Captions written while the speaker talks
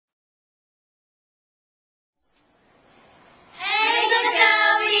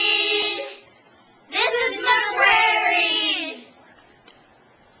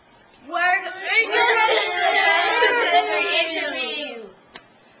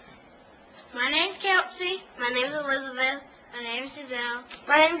name's Kelsey. My name's Elizabeth. My name's Giselle.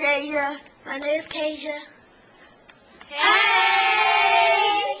 My name's Asia. My name's Tasia.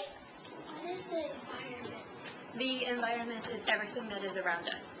 Hey! What is the environment? The environment is everything that is around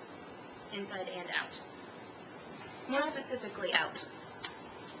us, inside and out. More specifically, out.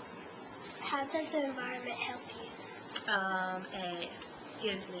 How does the environment help you? It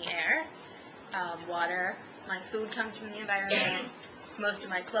gives me air, water. My food comes from the environment. Most of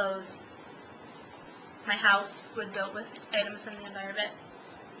my clothes. My house was built with items from the environment.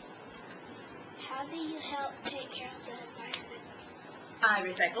 How do you help take care of the environment? I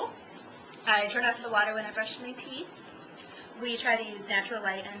recycle. I turn off the water when I brush my teeth. We try to use natural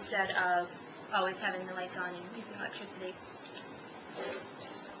light instead of always having the lights on and using electricity.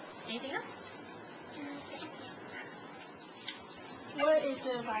 Anything else? No, thank you. What is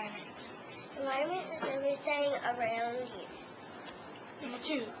the environment? Environment is everything around you. Number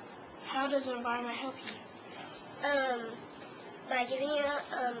 2. How does the environment help you? By giving you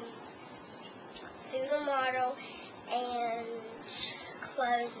food and water and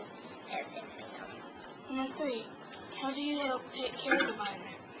clothes and everything else. Number 3. How do you help take care of the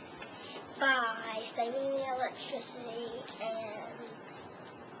environment? By saving the electricity and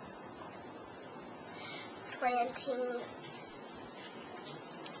planting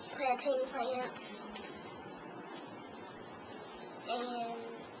plants and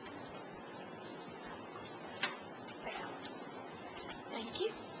thank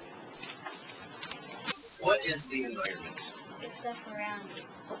you. What is the environment? It's stuff around you.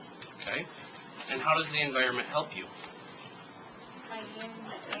 Okay. And how does the environment help you? Like giving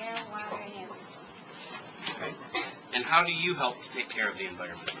the air, water, and everything. Okay. And how do you help to take care of the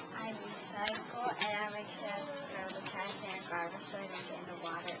environment? I recycle and I make sure I throw the trash in a garbage so I don't get in the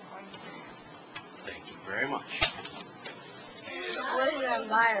water or in the ground. Thank you very much. What is the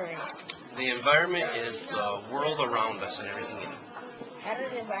environment? The environment is the world around us and everything in it. How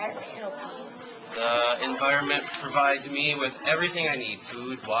does the environment help you? The environment provides me with everything I need: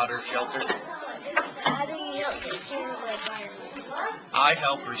 food, water, shelter. How do you help take care of the environment? I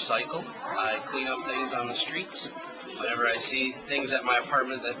help recycle. I clean up things on the streets. Whenever I see things at my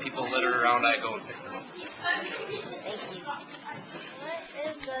apartment that people litter around, I go and pick them up. Thank you. What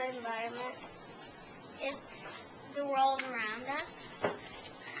is the environment? It's the world around us.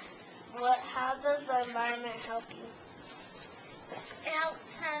 How does the environment help you? It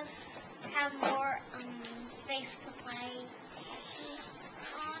helps us have more space to play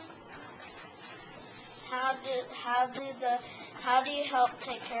on. How do you help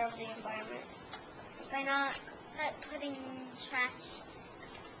take care of the environment? By not putting trash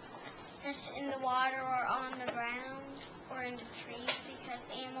in the water or on the ground or in the trees because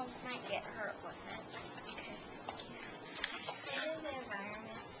animals might get hurt with it. Okay, thank you. What is the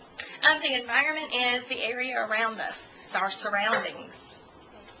environment? The environment is the area around us. It's our surroundings.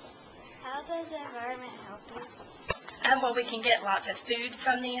 How does the environment help you? Well, we can get lots of food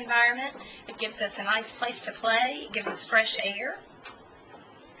from the environment. It gives us a nice place to play. It gives us fresh air.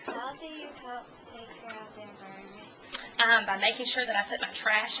 How do you help take care of the environment? By making sure that I put my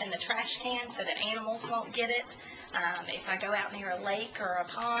trash in the trash can so that animals won't get it. If I go out near a lake or a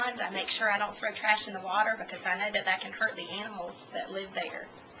pond, I make sure I don't throw trash in the water because I know that that can hurt the animals that live there.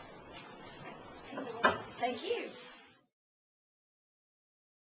 Thank you.